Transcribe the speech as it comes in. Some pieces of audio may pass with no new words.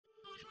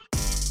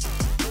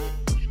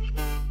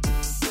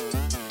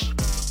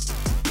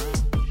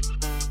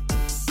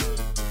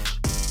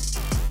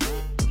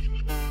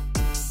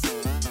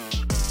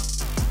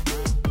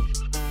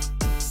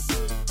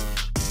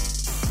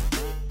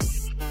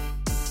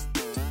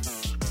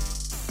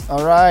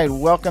All right,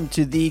 welcome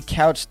to the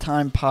Couch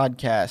Time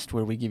Podcast,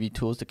 where we give you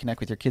tools to connect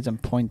with your kids and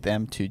point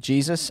them to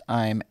Jesus.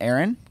 I'm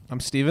Aaron.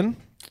 I'm Steven.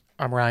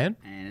 I'm Ryan.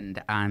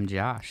 And I'm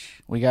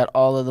Josh. We got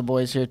all of the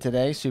boys here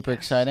today. Super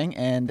exciting.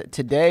 And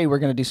today we're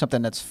going to do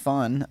something that's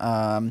fun.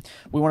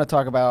 We want to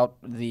talk about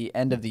the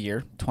end of the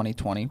year,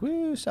 2020.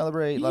 Woo,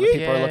 celebrate. A lot of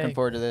people are looking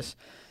forward to this,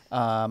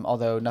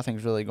 although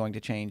nothing's really going to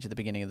change at the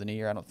beginning of the new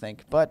year, I don't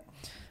think. But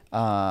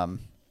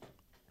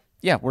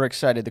yeah, we're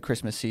excited. The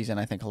Christmas season,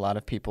 I think a lot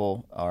of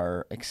people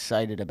are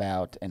excited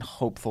about and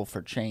hopeful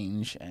for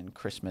change. And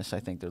Christmas, I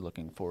think they're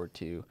looking forward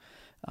to.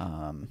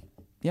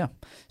 Yeah.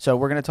 So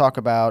we're going to talk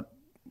about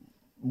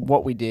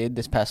what we did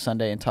this past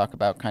Sunday and talk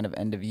about kind of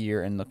end of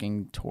year and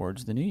looking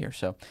towards the new year.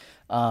 So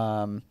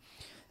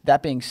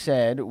that being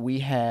said,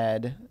 we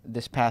had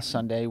this past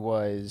Sunday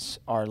was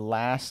our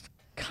last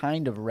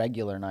kind of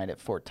regular night at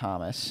Fort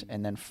Thomas.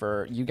 And then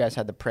for you guys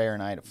had the prayer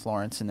night at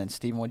Florence. And then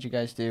Stephen, what'd you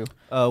guys do?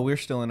 We're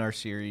still in our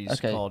series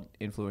Okay. called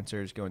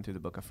Influencers, going through the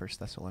book of 1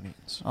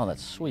 Thessalonians. Oh,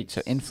 that's sweet.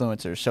 So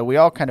influencers. So we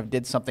all kind of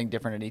did something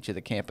different at each of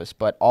the campus,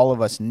 but all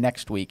of us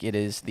next week, it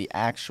is the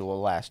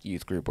actual last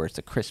youth group where it's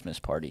the Christmas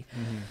party.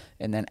 Mm-hmm.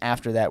 And then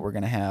after that, we're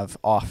going to have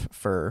off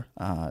for,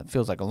 it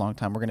feels like a long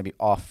time. We're going to be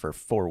off for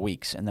 4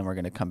 weeks, and then we're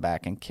going to come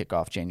back and kick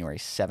off January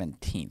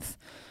 17th.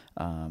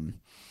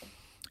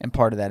 And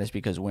part of that is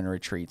because winter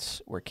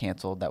retreats were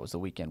canceled. That was the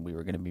weekend we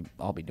were going to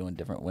all be doing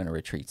different winter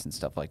retreats and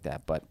stuff like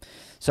that. But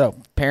so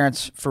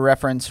parents, for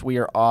reference, we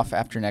are off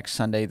after next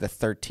Sunday, the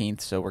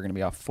 13th. So we're going to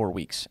be off 4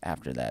 weeks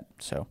after that.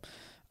 So,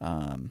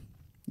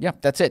 yeah,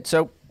 that's it.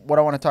 So what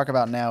I want to talk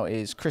about now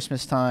is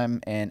Christmas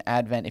time and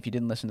Advent. If you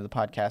didn't listen to the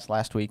podcast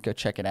last week, go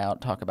check it out.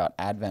 Talk about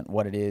Advent,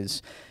 what it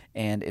is.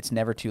 And it's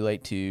never too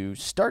late to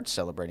start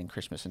celebrating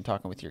Christmas and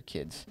talking with your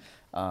kids.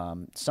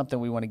 Something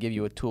we want to give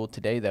you a tool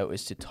today, though,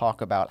 is to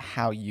talk about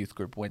how youth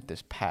group went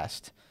this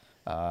past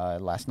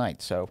last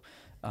night. So,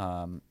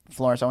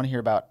 Florence, I want to hear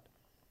about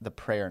the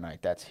prayer night.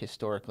 That's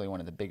historically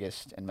one of the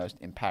biggest and most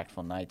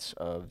impactful nights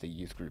of the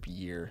youth group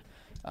year.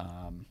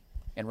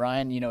 And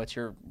Ryan, you know, it's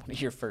one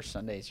of your first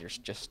Sundays. You're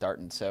just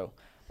starting, so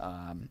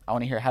I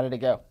want to hear, how did it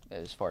go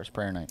as far as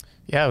prayer night?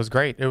 Yeah, it was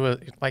great. It was,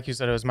 like you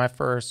said, it was my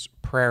first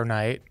prayer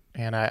night,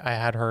 and I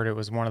had heard it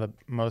was one of the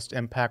most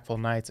impactful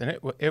nights, and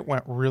it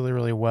went really,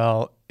 really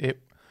well.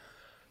 It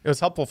was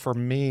helpful for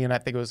me, and I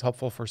think it was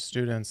helpful for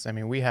students. I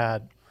mean, we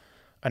had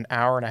an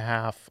hour and a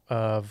half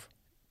of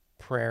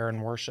prayer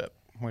and worship,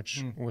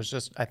 which was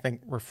just, I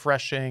think,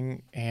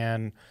 refreshing,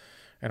 and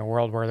in a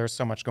world where there's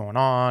so much going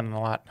on and a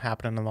lot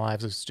happening in the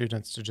lives of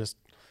students, to just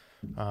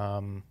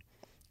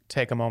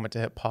take a moment to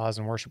hit pause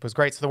and worship was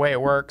great. So the way it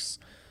works,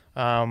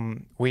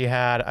 we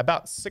had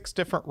about 6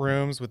 different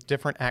rooms with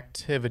different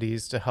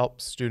activities to help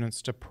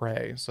students to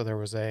pray. So there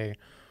was a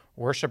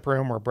worship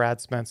room where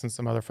Brad Spence and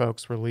some other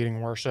folks were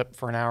leading worship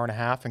for an hour and a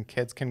half, and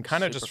kids can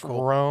kind of just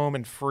roam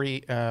and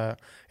free.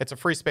 It's a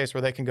free space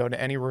where they can go to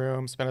any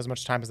room, spend as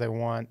much time as they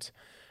want,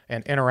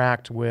 and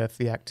interact with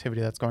the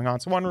activity that's going on.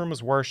 So one room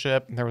was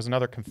worship, and there was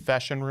another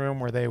confession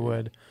room where they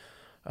would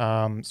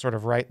sort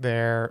of write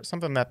there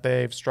something that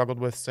they've struggled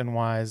with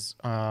sin-wise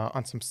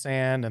on some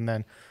sand, and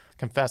then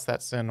confess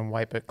that sin and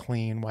wipe it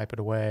clean, wipe it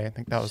away. I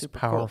think that was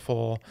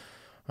powerful,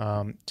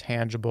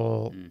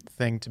 tangible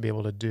thing to be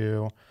able to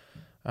do.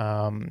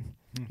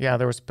 Yeah,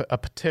 there was a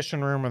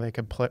petition room where they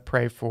could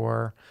pray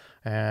for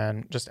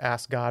and just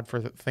ask God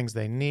for the things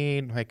they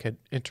need. They could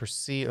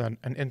intercede,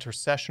 an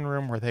intercession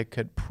room where they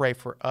could pray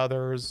for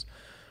others.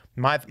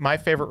 My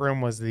favorite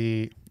room was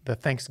the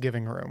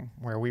Thanksgiving room,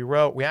 where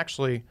we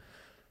actually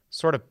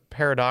sort of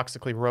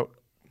paradoxically wrote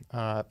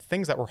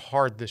things that were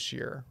hard this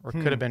year or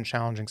could have been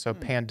challenging. So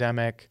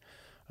pandemic,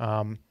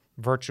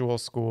 virtual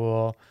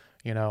school,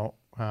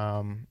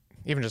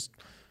 even just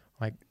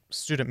like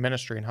student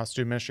ministry and how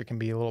student ministry can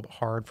be a little bit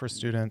hard for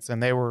students.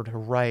 And they were to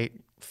write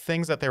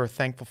things that they were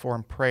thankful for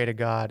and pray to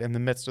God in the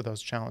midst of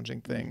those challenging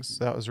things.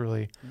 So that was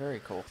really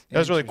very cool. That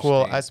was really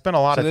cool. I spent a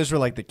lot of... So those were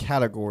like the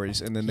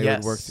categories, and then they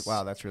would work through...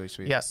 Wow, that's really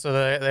sweet. Yes, so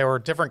there were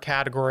different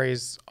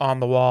categories on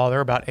the wall. There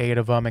were about 8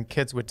 of them, and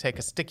kids would take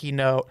a sticky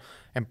note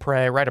and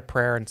write a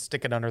prayer and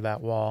stick it under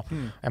that wall.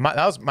 And that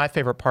was my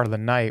favorite part of the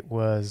night.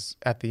 Was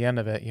at the end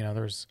of it,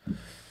 there's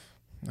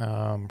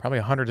probably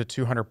 100 to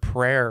 200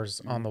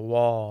 prayers on the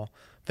wall,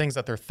 things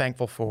that they're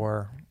thankful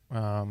for.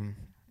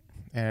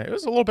 And it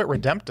was a little bit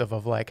redemptive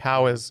of like,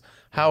 how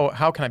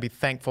can I be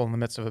thankful in the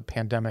midst of a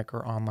pandemic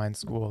or online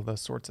school,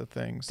 those sorts of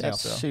things. That's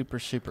super,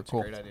 super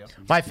cool. Great idea.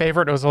 My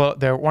favorite was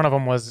one of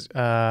them was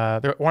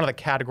one of the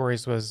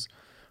categories was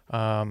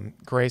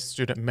Grace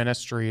Student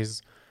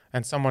Ministries,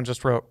 and someone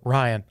just wrote,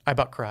 "Ryan, I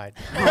about cried."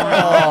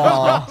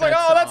 I was like,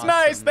 "Oh, that's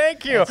nice,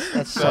 thank you."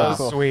 That's so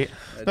cool. Sweet.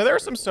 So there were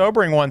some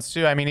sobering ones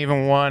too. I mean,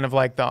 even one of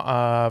like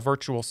the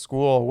virtual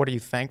school. What are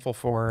you thankful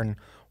for? And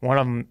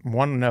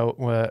one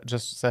note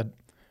just said,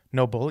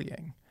 "No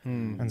bullying."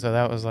 And so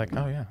that was like,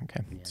 oh yeah,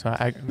 okay. Yeah.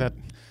 So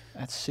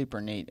that's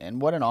super neat.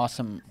 And what an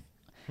awesome,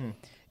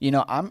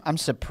 I'm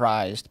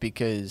surprised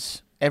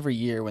because every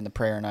year when the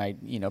prayer night,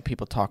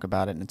 people talk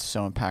about it and it's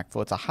so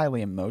impactful. It's a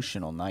highly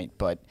emotional night,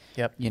 but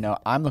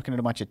I'm looking at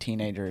a bunch of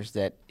teenagers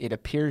that it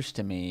appears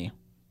to me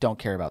don't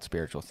care about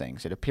spiritual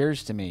things. It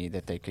appears to me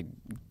that they could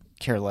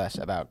care less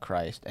about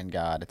Christ and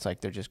God. It's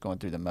like they're just going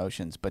through the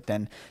motions. But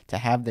then to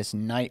have this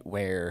night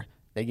where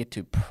they get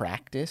to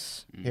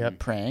practice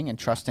praying and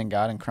trusting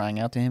God and crying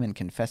out to Him and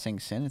confessing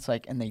sin, it's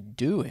like, and they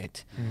do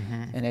it,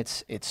 and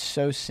it's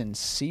so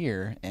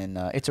sincere, and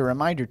it's a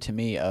reminder to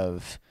me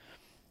of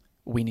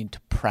we need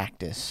to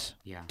practice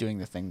doing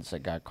the things that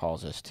God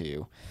calls us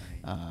to,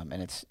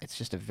 and it's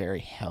just a very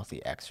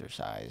healthy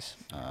exercise.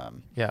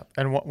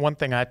 And one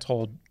thing I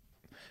told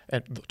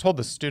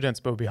the students,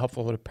 but would be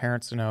helpful to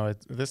parents to know,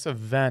 this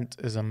event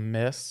is a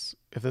miss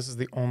if this is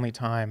the only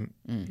time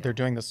they're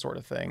doing this sort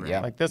of thing.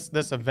 Like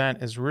this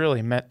event is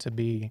really meant to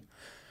be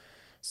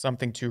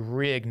something to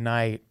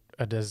reignite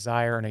a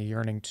desire and a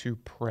yearning to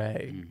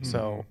pray.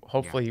 So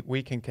hopefully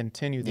we can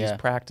continue these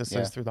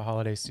practices through the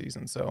holiday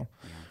season. So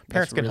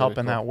parents can help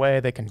in that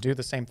way. They can do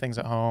the same things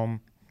at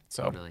home.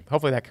 So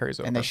hopefully that carries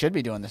over. And they should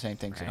be doing the same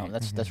things at home.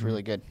 That's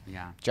really good.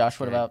 Yeah. Josh,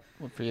 what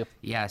for you?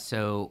 Yeah,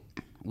 so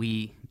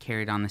we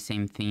carried on the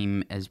same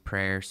theme as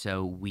prayer.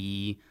 So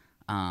we,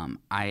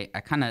 I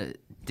kind of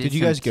did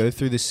you guys go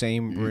through the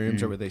same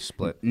rooms or were they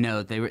split?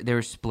 No, they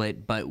were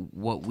split. But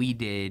what we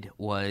did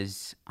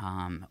was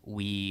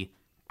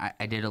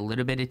I did a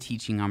little bit of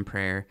teaching on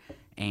prayer,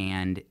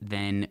 and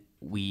then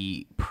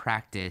we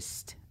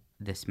practiced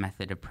this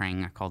method of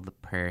praying I called the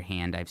prayer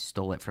hand. I've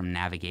stole it from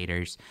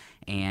Navigators,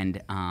 and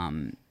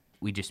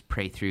we just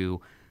pray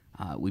through.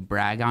 We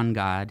brag on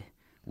God.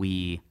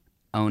 We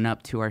own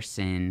up to our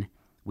sin.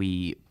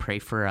 We pray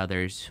for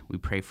others. We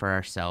pray for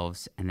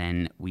ourselves, and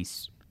then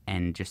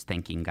and just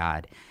thanking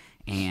God.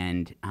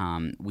 And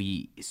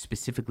we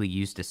specifically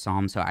used a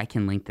psalm, so I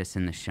can link this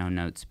in the show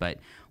notes. But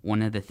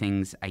one of the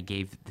things I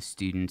gave the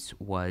students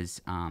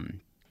was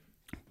kind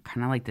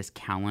of like this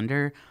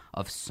calendar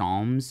of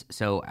psalms.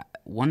 So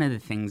one of the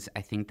things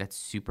I think that's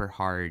super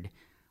hard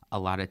a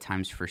lot of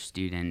times for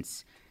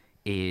students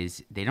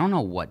is they don't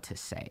know what to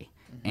say.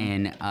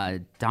 And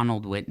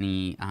Donald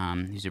Whitney,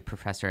 who's a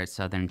professor at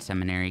Southern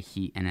Seminary,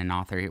 and an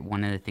author,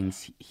 one of the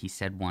things he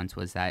said once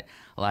was that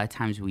a lot of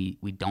times we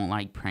don't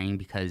like praying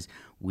because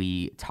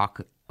we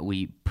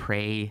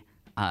pray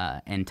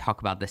and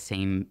talk about the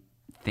same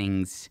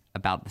things,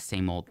 about the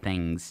same old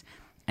things,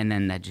 and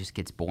then that just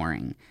gets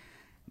boring.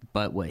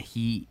 But what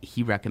he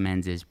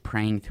recommends is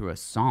praying through a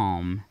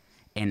psalm,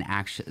 and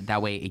actually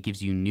that way it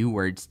gives you new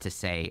words to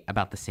say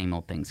about the same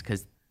old things,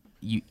 because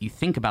you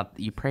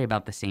pray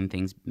about the same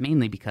things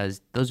mainly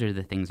because those are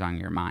the things on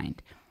your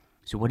mind.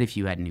 So what if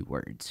you had new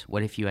words?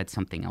 What if you had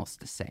something else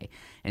to say?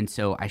 And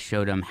so I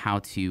showed them how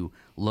to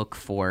look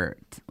for,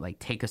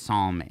 take a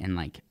psalm and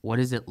what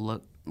does it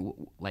look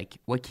like?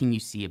 What can you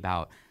see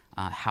about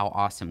how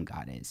awesome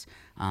God is?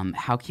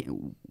 How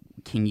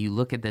can you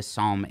look at this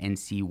psalm and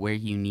see where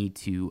you need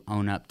to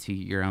own up to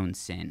your own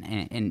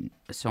sin, and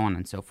so on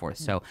and so forth.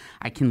 So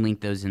I can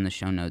link those in the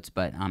show notes,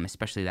 but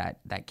especially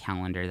that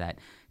calendar that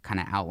kind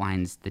of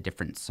outlines the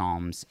different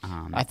psalms.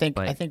 I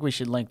think we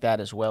should link that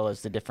as well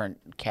as the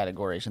different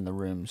categories in the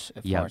rooms.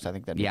 I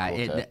think that'd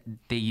be cool.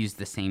 They use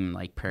the same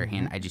prayer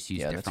hand. I just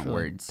use different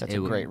words. That's a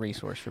great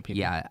resource for people.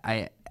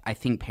 Yeah, I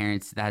think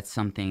parents, that's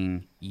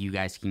something you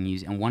guys can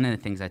use. And one of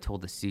the things I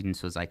told the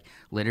students was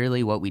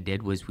literally what we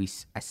did was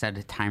I set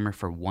a timer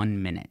for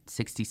 1 minute,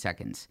 60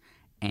 seconds,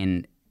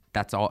 and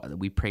that's all.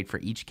 We prayed for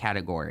each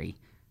category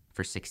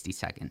for 60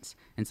 seconds.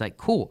 And it's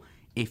cool.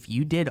 If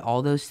you did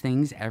all those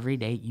things every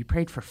day, you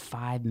prayed for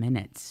 5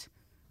 minutes.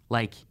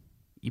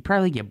 You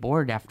probably get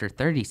bored after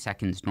 30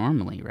 seconds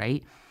normally,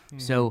 right? Mm-hmm.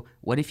 So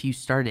what if you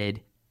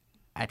started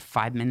at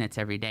 5 minutes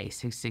every day,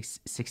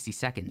 60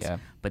 seconds? Yeah.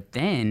 But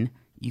then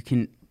you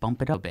can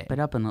bump it up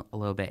a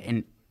little bit.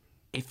 And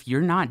if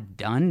you're not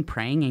done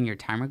praying and your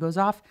timer goes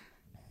off,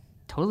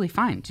 totally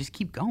fine. Just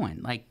keep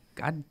going.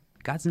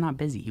 God's not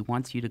busy. He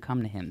wants you to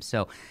come to Him.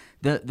 So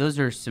those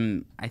are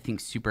some, I think,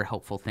 super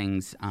helpful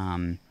things.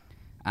 I'm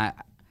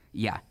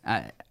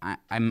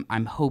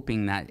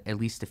hoping that at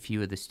least a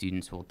few of the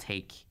students will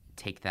take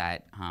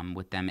that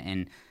with them.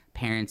 And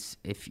parents,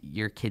 if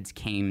your kids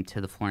came to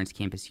the Florence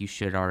campus, you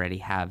should already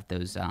have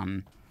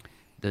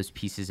those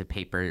pieces of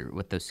paper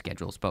with those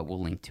schedules, but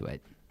we'll link to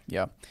it.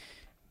 Yeah.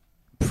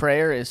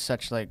 Prayer is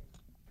such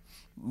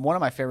one of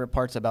my favorite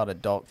parts about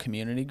adult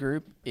community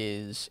group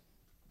is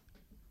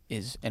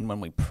and when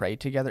we pray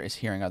together is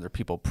hearing other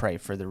people pray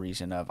for the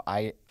reason of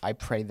I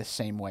pray the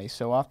same way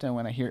so often.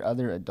 When I hear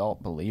other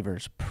adult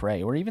believers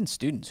pray, or even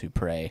students who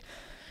pray,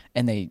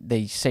 and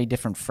they say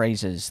different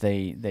phrases,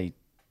 they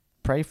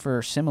pray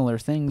for similar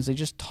things, they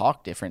just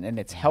talk different, and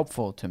it's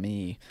helpful to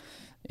me.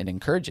 It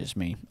encourages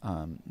me,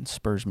 it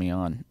spurs me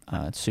on.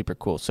 It's super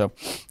cool. So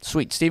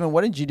sweet. Stephen,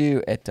 what did you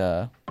do at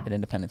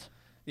Independence?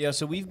 Yeah,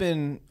 so we've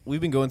been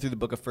going through the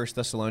book of 1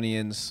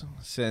 Thessalonians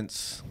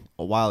since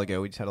a while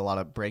ago. We just had a lot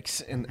of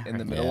breaks in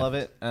the middle of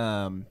it.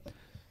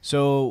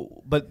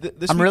 So, but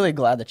this I'm week- really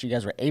glad that you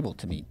guys were able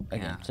to meet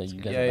again. Yeah, So it's you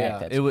good. guys yeah,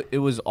 are yeah. back. It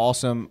was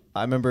awesome.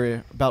 I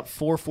remember about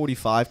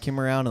 4:45 came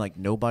around and like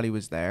nobody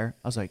was there.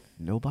 I was like,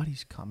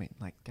 nobody's coming.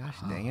 Like, gosh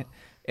dang it.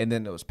 And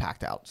then it was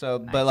packed out. So,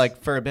 but Nice.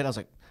 like for a bit, I was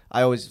like,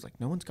 I always was like,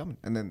 no one's coming.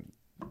 And then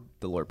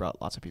the Lord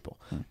brought lots of people.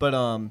 But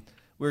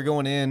we were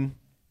going in.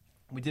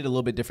 We did a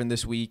little bit different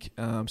this week.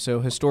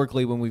 So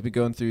historically, when we've been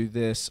going through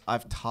this,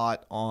 I've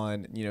taught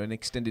on an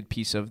extended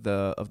piece of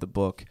the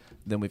book.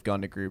 Then we've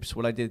gone to groups.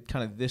 What I did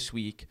kind of this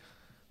week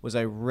was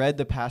I read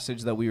the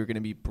passage that we were going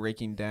to be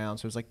breaking down.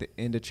 So it was like the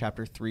end of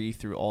chapter 3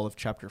 through all of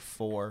chapter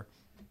 4.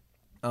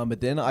 But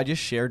then I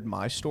just shared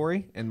my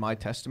story and my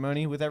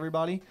testimony with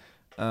everybody.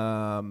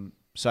 So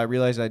I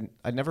realized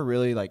I'd never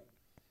really like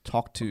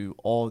talked to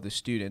all of the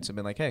students and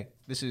been like, hey,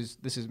 this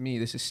is me,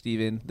 this is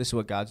Steven, this is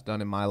what God's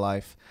done in my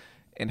life,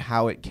 and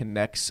how it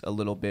connects a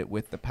little bit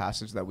with the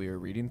passage that we were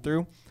reading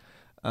through.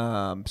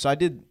 So I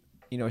did,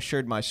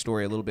 shared my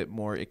story a little bit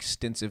more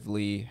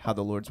extensively, how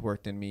the Lord's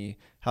worked in me,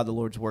 how the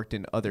Lord's worked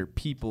in other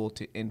people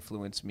to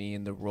influence me,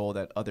 and the role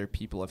that other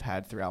people have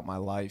had throughout my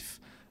life,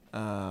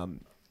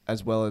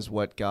 as well as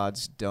what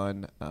God's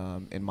done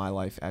in my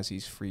life as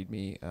he's freed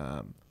me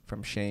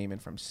from shame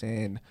and from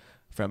sin,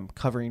 from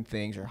covering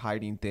things or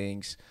hiding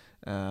things.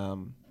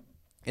 And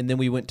then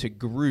we went to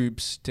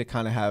groups to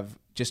kind of have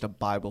just a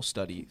Bible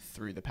study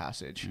through the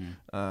passage.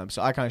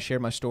 So I kind of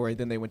shared my story.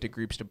 Then they went to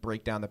groups to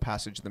break down the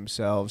passage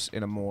themselves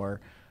in a more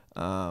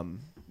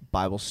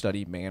Bible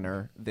study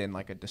manner than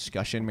like a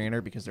discussion manner,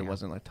 because there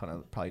wasn't a ton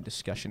of probably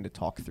discussion to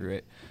talk through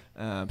it.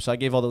 So I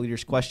gave all the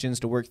leaders questions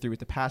to work through with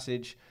the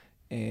passage,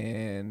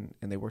 and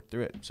they worked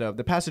through it. So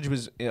the passage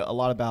was a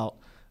lot about,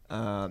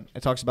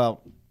 it talks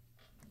about,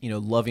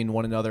 loving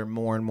one another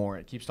more and more.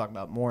 It keeps talking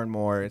about more and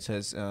more. It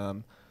says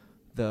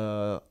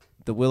the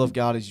will of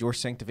God is your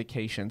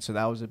sanctification. So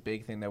that was a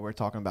big thing that we're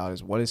talking about,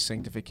 is what is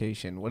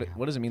sanctification?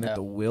 What does it mean that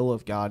the will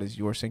of God is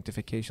your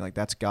sanctification? Like,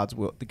 that's God's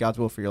will. God's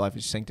will for your life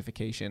is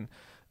sanctification.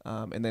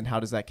 And then how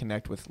does that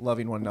connect with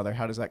loving one another?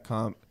 How does that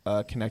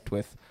connect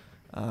with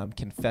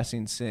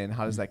confessing sin?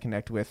 How does that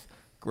connect with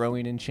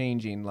growing and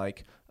changing?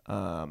 Like,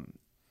 how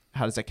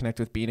does that connect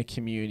with being a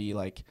community?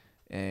 Like,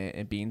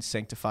 and being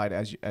sanctified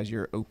as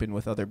you're open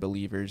with other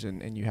believers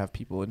and you have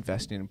people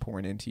investing and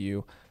pouring into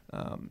you.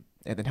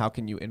 And then how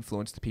can you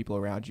influence the people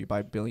around you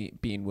by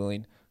being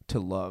willing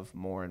to love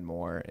more and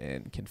more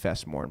and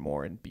confess more and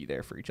more and be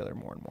there for each other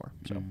more and more.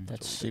 So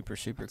That's super,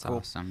 super That's cool.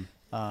 awesome.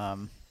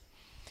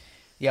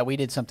 Yeah, we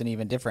did something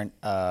even different.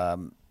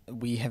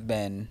 We have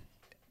been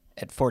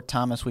at Fort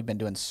Thomas. We've been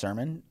doing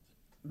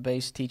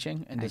sermon-based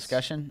teaching and Nice.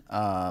 discussion.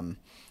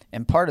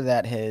 And part of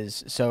that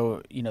is,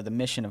 the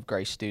mission of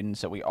Grace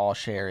students that we all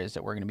share is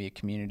that we're going to be a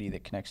community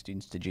that connects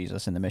students to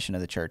Jesus and the mission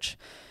of the church.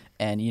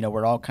 And,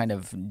 we're all kind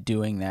of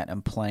doing that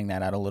and playing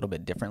that out a little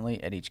bit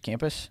differently at each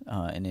campus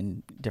and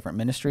in different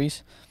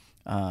ministries.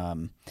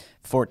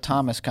 Fort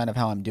Thomas, kind of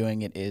how I'm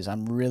doing it is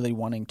I'm really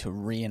wanting to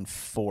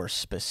reinforce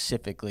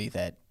specifically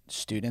that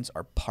students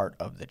are part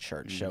of the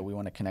church. So we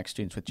want to connect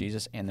students with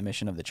Jesus and the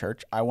mission of the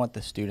church. I want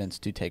the students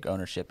to take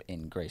ownership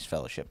in Grace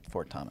Fellowship,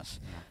 Fort Thomas.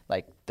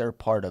 Like, they're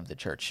part of the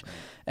church.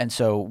 And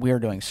so we are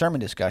doing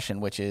sermon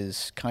discussion, which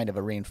is kind of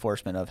a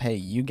reinforcement of, hey,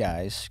 you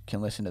guys can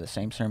listen to the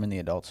same sermon the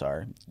adults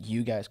are.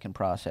 You guys can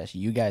process.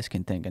 You guys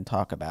can think and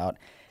talk about.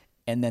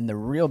 And then the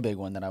real big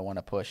one that I want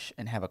to push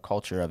and have a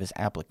culture of is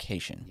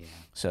application. Yeah.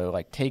 So,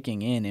 like,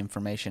 taking in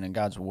information in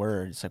God's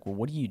word, it's like, well,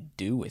 what do you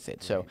do with it?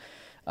 Right. So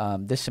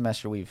this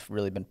semester we've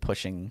really been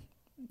pushing,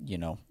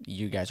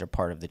 you guys are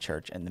part of the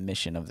church and the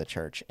mission of the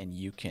church, and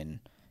you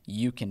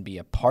can be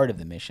a part of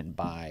the mission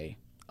by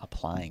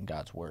applying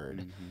God's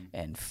word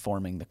and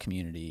forming the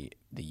community,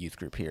 the youth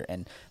group here.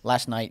 And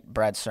last night,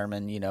 Brad's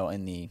sermon,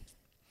 in the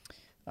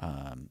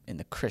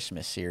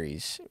Christmas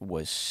series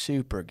was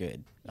super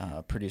good.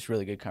 Produced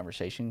really good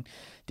conversation.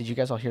 Did you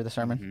guys all hear the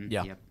sermon?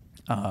 Yeah. Yep.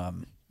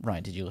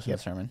 Ryan, did you listen to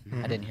the sermon?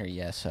 I didn't hear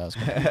yes, so I was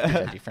going to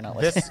judge you for not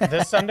listening.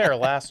 This Sunday or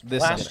last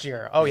Sunday.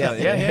 year? Oh yeah,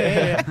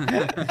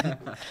 yeah.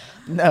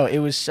 No, it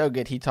was so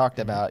good. He talked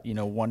about,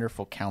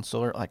 wonderful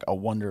counselor, like a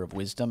wonder of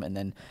wisdom, and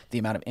then the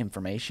amount of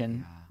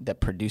information that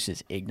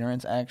produces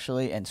ignorance,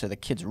 actually. And so the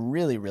kids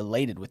really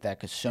related with that,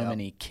 because so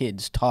many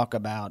kids talk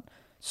about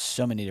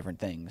so many different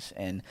things.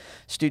 And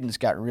students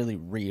got really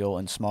real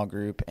in small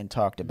group and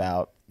talked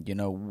about,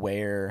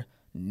 where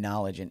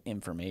knowledge and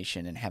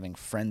information and having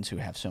friends who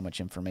have so much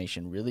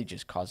information really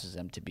just causes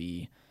them to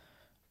be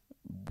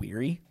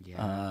weary.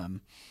 Yeah.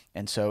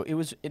 And so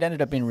it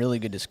ended up being really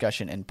good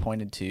discussion and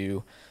pointed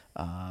to,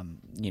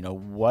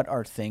 what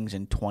are things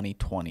in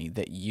 2020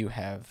 that you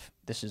have,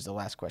 this is the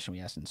last question we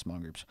asked in small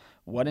groups.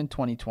 What in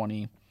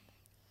 2020,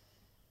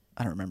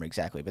 I don't remember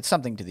exactly, but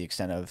something to the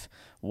extent of,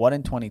 what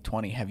in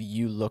 2020 have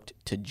you looked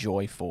to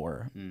joy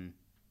for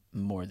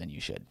more than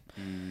you should?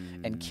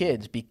 And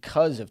kids,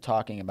 because of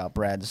talking about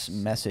Brad's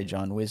message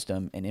on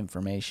wisdom and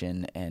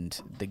information and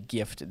the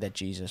gift that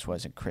Jesus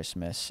was at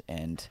Christmas,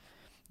 and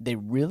they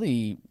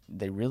really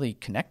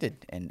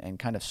connected and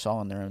kind of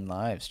saw in their own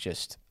lives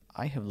just,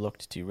 I have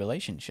looked to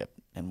relationship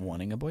and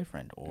wanting a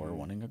boyfriend or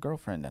wanting a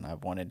girlfriend. And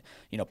I've wanted,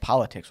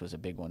 politics was a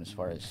big one as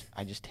far as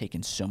I just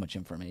taken so much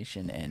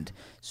information and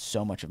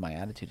so much of my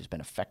attitude has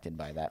been affected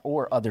by that,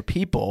 or other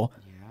people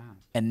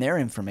and their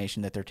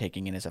information that they're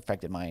taking in has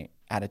affected my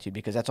attitude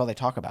because that's all they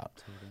talk about.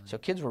 Totally. So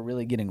kids were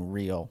really getting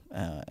real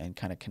and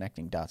kind of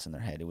connecting dots in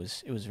their head. It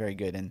was very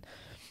good.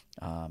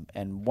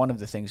 And one of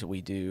the things that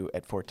we do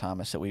at Fort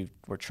Thomas that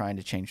we're trying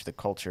to change the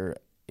culture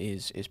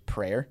is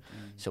prayer.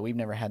 So we've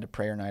never had a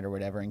prayer night or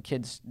whatever. And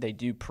kids, they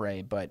do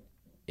pray, but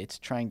it's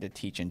trying to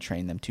teach and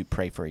train them to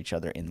pray for each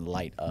other in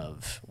light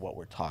of what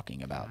we're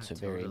talking about. Yeah, so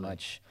totally. very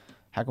much,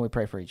 how can we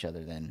pray for each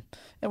other then?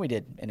 And we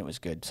did, and it was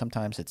good.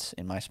 Sometimes it's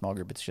in my small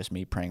group, it's just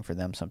me praying for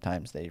them.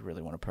 Sometimes they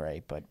really want to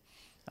pray, but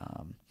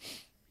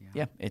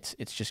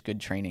it's just good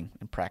training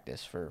and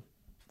practice for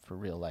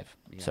real life.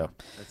 Yeah, so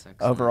that's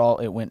excellent. overall,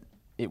 it went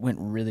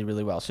really,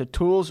 really well. So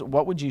tools,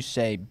 what would you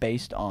say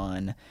based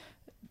on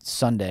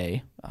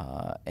Sunday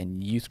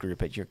and youth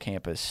group at your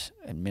campus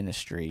and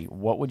ministry,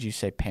 what would you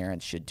say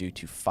parents should do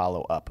to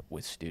follow up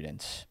with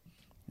students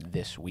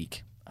this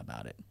week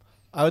about it?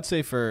 I would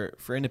say for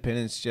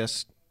independence,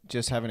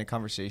 just having a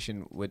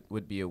conversation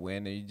would be a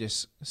win. And you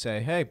just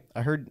say, hey,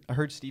 I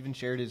heard Stephen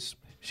shared his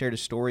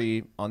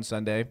story on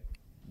Sunday.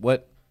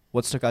 What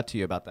stuck out to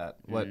you about that?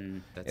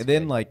 And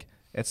then like,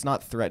 it's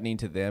not threatening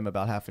to them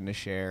about having to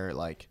share.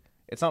 Like,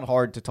 it's not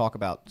hard to talk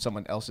about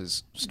someone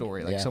else's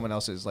story, like someone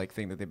else's like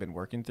thing that they've been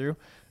working through.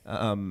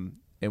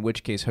 In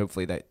which case,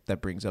 hopefully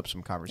that brings up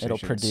some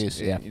conversations. It'll produce,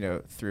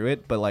 through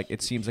it. But like,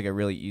 it seems like a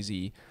really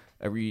easy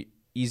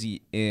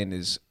in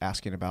is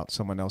asking about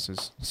someone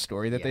else's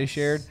story that they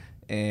shared,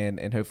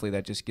 and hopefully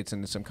that just gets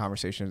into some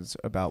conversations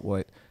about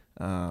what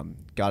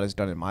God has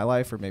done in my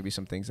life, or maybe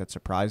some things that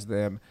surprised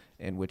them,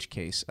 in which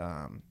case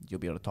you'll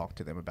be able to talk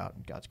to them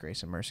about God's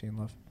grace and mercy and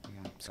love. Yeah,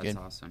 that's good.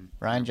 awesome.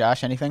 Ryan,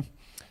 Josh, anything?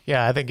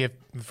 Yeah, I think if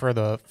for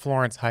the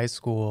Florence High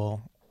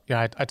School,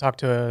 I talked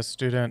to a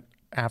student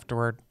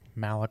afterward,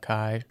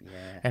 Malachi,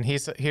 and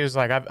he was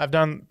like, I've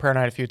done prayer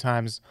night a few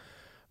times.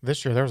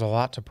 This year there was a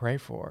lot to pray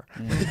for.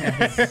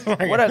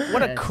 What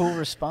a cool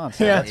response.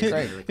 Yeah, That's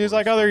great. He was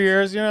like, other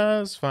years,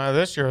 it's fine.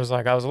 This year was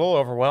like, I was a little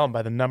overwhelmed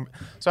by the number.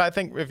 So I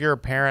think if you're a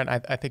parent, I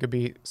think it'd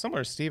be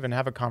similar to Stephen,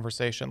 have a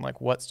conversation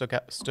like what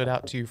stood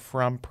out to you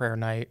from prayer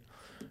night.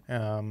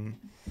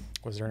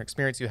 Was there an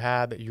experience you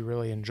had that you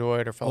really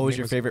enjoyed or felt? What was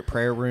your favorite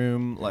prayer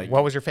room? Like,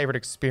 what was your favorite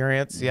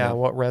experience? Yeah,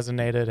 what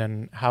resonated,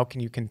 and how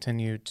can you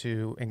continue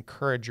to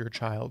encourage your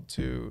child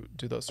to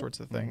do those sorts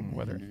of things,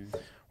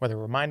 whether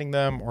reminding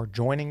them or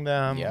joining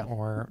them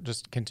or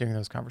just continuing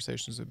those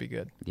conversations would be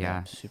good.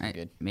 Yeah, super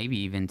good. Maybe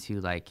even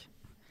to like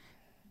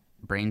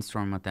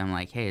brainstorm with them,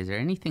 like, hey, is there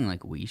anything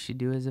like we should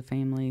do as a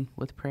family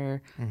with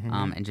prayer?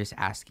 And just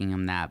asking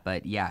them that.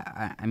 But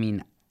yeah, I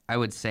mean, I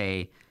would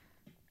say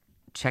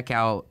check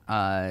out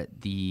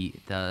the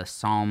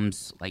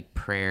Psalms like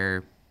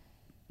prayer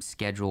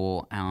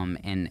schedule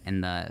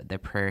and the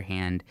prayer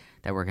hand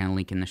that we're gonna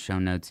link in the show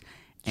notes.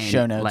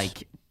 And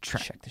like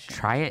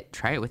try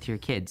it with your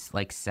kids.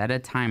 Like set a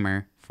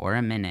timer for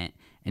a minute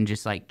and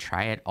just like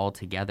try it all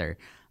together.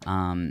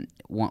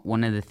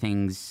 One of the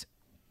things,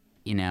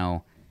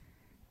 I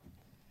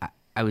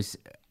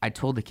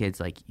told the kids,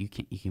 like, you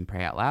can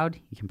pray out loud,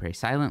 you can pray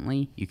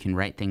silently, you can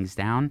write things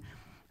down.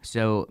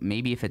 So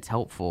maybe if it's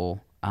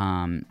helpful,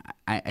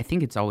 I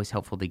think it's always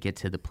helpful to get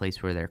to the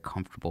place where they're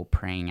comfortable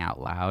praying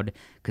out loud,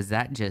 because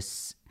that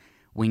just,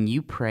 when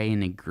you pray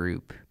in a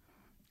group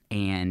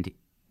and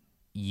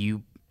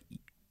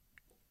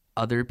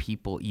other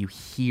people, you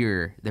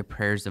hear the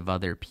prayers of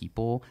other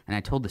people, and I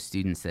told the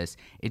students this,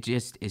 it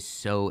just is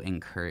so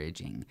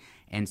encouraging.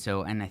 And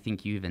I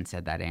think you even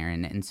said that,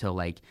 Aaron. And so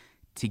like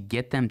to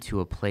get them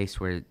to a place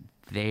where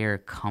they're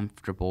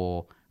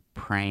comfortable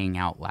praying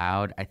out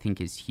loud, I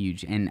think is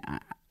huge. And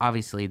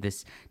obviously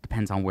this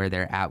depends on where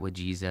they're at with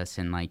Jesus,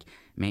 and like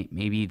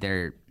maybe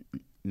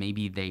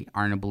they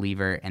aren't a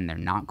believer and they're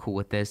not cool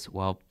with this.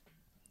 Well,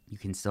 you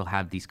can still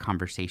have these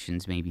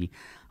conversations maybe,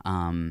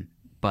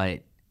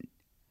 but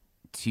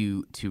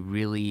to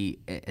really,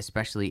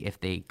 especially if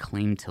they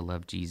claim to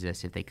love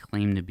Jesus, if they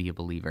claim to be a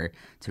believer,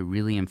 to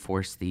really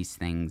enforce these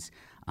things.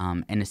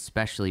 And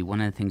especially one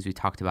of the things we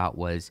talked about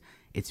was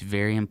it's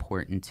very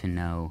important to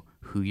know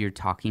who you're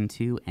talking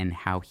to and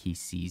how he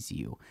sees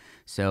you.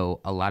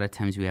 So a lot of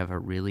times we have a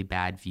really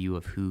bad view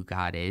of who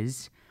God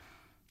is,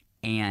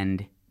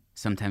 and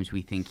sometimes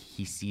we think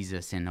he sees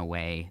us in a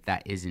way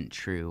that isn't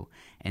true.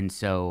 And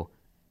so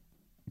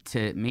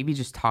to maybe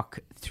just talk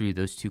through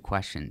those two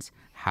questions.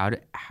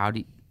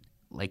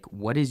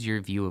 What is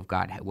your view of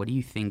God? What do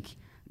you think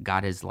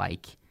God is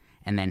like?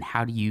 And then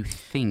how do you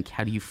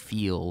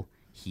feel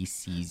he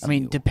sees you? I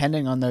mean,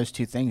 depending on those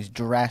two things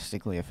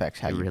drastically affects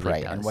how you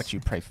pray does. and what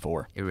you pray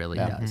for. It really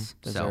does.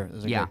 Those are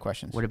good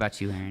questions. What about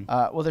you, Aaron?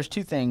 Well, there's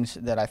two things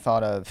that I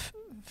thought of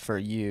for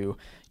you,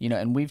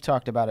 and we've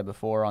talked about it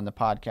before on the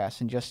podcast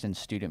and just in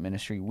student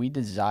ministry. We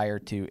desire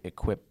to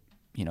equip,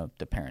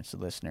 the parents, the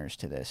listeners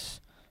to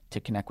this, to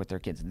connect with their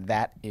kids.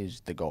 That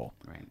is the goal.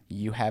 Right.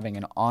 You having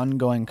an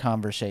ongoing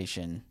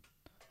conversation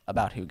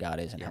about who God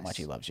is and how Yes. much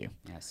he loves you.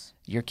 Yes.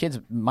 Your kids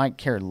might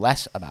care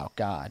less about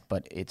God,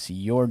 but it's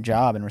your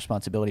job and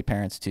responsibility,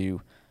 parents,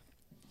 to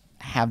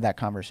have that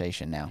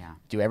conversation now. Yeah.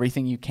 Do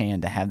everything you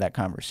can to have that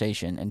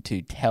conversation and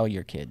to tell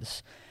your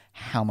kids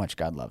how much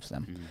God loves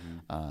them.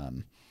 Mm-hmm.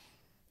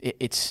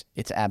 It's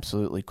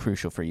absolutely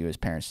crucial for you as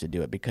parents to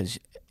do it because,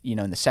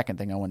 and the second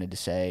thing I wanted to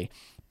say,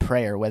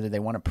 prayer, whether they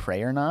want to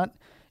pray or not,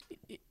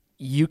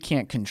 you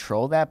can't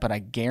control that, but I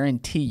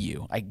guarantee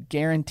you,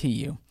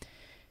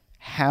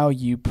 how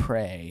you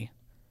pray,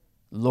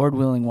 Lord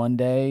willing, one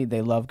day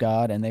they love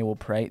God and they will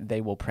pray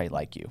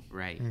like you.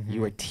 Right.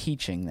 You are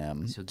teaching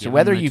them. So, So give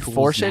whether them the you tools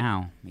force it,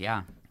 now.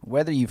 Yeah.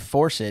 whether you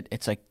force it,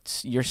 it's like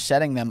you're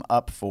setting them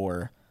up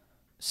for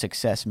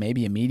success,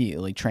 maybe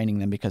immediately training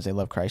them because they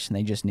love Christ and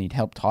they just need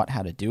help taught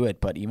how to do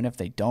it. But even if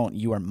they don't,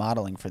 you are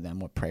modeling for them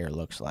what prayer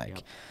looks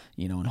like,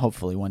 and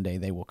hopefully one day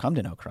they will come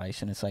to know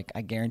Christ. And it's like,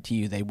 I guarantee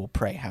you they will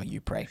pray how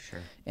you pray. Sure.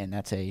 And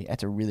that's a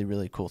really,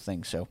 really cool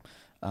thing. So,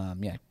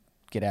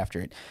 get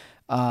after it.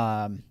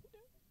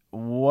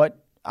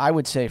 What I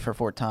would say for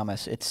Fort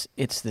Thomas,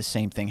 it's the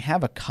same thing.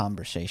 Have a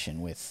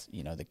conversation with,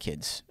 the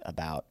kids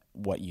about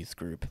what youth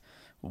group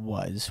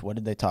was. What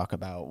did they talk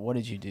about? What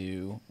did you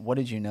do? What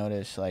did you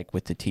notice, like,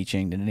 with the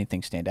teaching? Did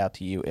anything stand out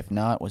to you? If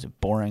not, was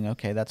it boring?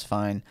 Okay, that's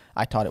fine.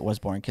 I thought it was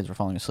boring. Kids were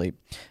falling asleep.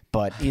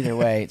 But either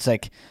way, it's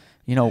like,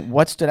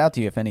 what stood out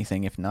to you, if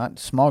anything? If not,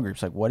 small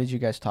groups, like, what did you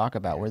guys talk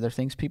about? Were there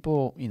things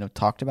people,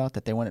 talked about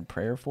that they wanted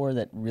prayer for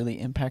that really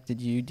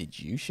impacted you? Did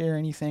you share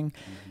anything?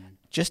 Mm-hmm.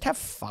 Just have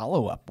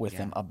follow-up with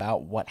them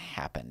about what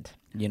happened.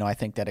 I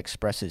think that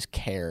expresses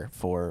care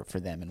for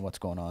them and what's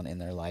going on in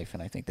their life,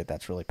 and I think that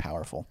that's really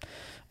powerful.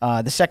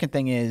 The second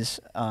thing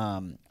is,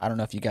 I don't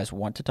know if you guys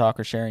want to talk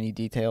or share any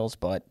details,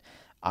 but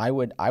I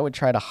would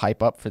try to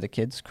hype up for the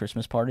kids'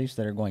 Christmas parties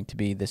that are going to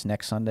be this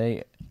next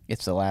Sunday.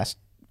 It's the last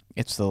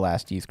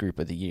youth group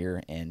of the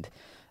year, and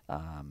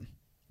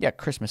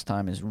Christmas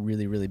time is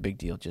really, really big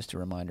deal. Just a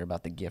reminder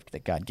about the gift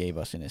that God gave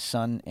us in His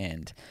Son,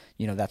 and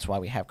that's why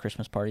we have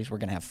Christmas parties. We're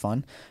gonna have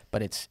fun,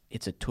 but it's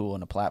a tool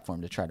and a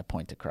platform to try to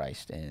point to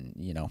Christ and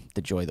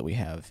the joy that we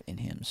have in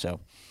Him.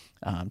 So,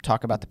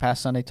 talk about the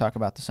past Sunday, talk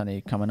about the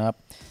Sunday coming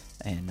up,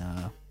 and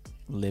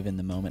live in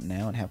the moment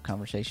now and have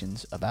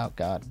conversations about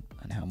God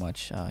and how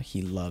much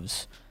He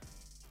loves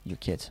your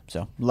kids.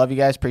 So, love you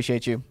guys,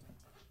 appreciate you.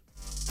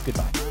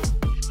 Goodbye.